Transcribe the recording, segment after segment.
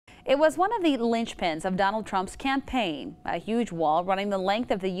It was one of the linchpins of Donald Trump's campaign, a huge wall running the length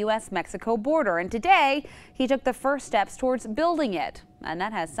of the U.S.-Mexico border. And today, he took the first steps towards building it. And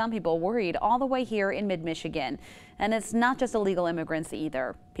that has some people worried all the way here in mid-Michigan. And it's not just illegal immigrants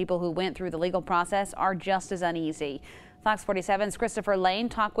either. People who went through the legal process are just as uneasy. Fox 47's Christopher Lane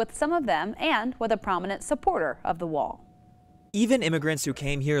talked with some of them and with a prominent supporter of the wall. Even immigrants who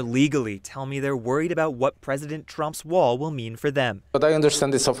came here legally tell me they're worried about what President Trump's wall will mean for them. But I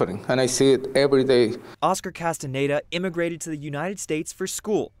understand the suffering, and I see it every day. Oscar Castaneda immigrated to the United States for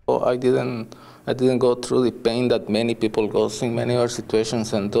school. I didn't go through the pain that many people go through in many other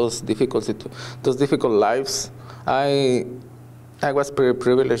situations, and those difficult lives. I was pretty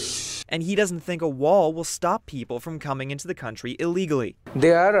privileged. And he doesn't think a wall will stop people from coming into the country illegally.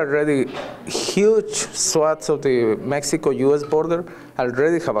 There are already huge swaths of the Mexico-U.S. border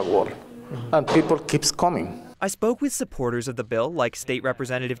already have a wall, and people keeps coming. I spoke with supporters of the bill, like State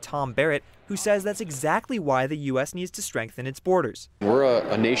Representative Tom Barrett, who says that's exactly why the U.S. needs to strengthen its borders. We're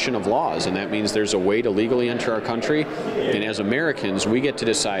a nation of laws, and that means there's a way to legally enter our country. And as Americans, we get to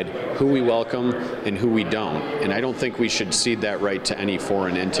decide who we welcome and who we don't. And I don't think we should cede that right to any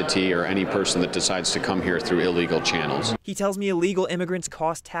foreign entity or any person that decides to come here through illegal channels. He tells me illegal immigrants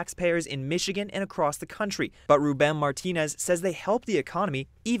cost taxpayers in Michigan and across the country. But Rubem Martinez says they help the economy,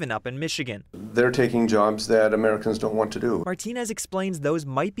 even up in Michigan. They're taking jobs that Americans don't want to do. Martinez explains those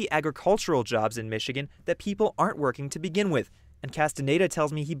might be agricultural jobs in Michigan that people aren't working to begin with. And Castaneda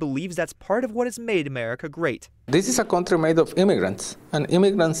tells me he believes that's part of what has made America great. This is a country made of immigrants, and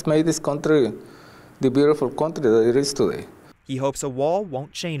immigrants made this country the beautiful country that it is today. He hopes a wall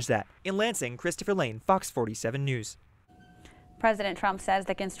won't change that. In Lansing, Christopher Lane, Fox 47 News. President Trump says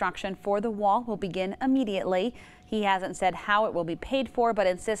the construction for the wall will begin immediately. He hasn't said how it will be paid for, but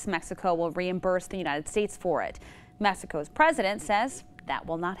insists Mexico will reimburse the United States for it. Mexico's president says that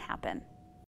will not happen.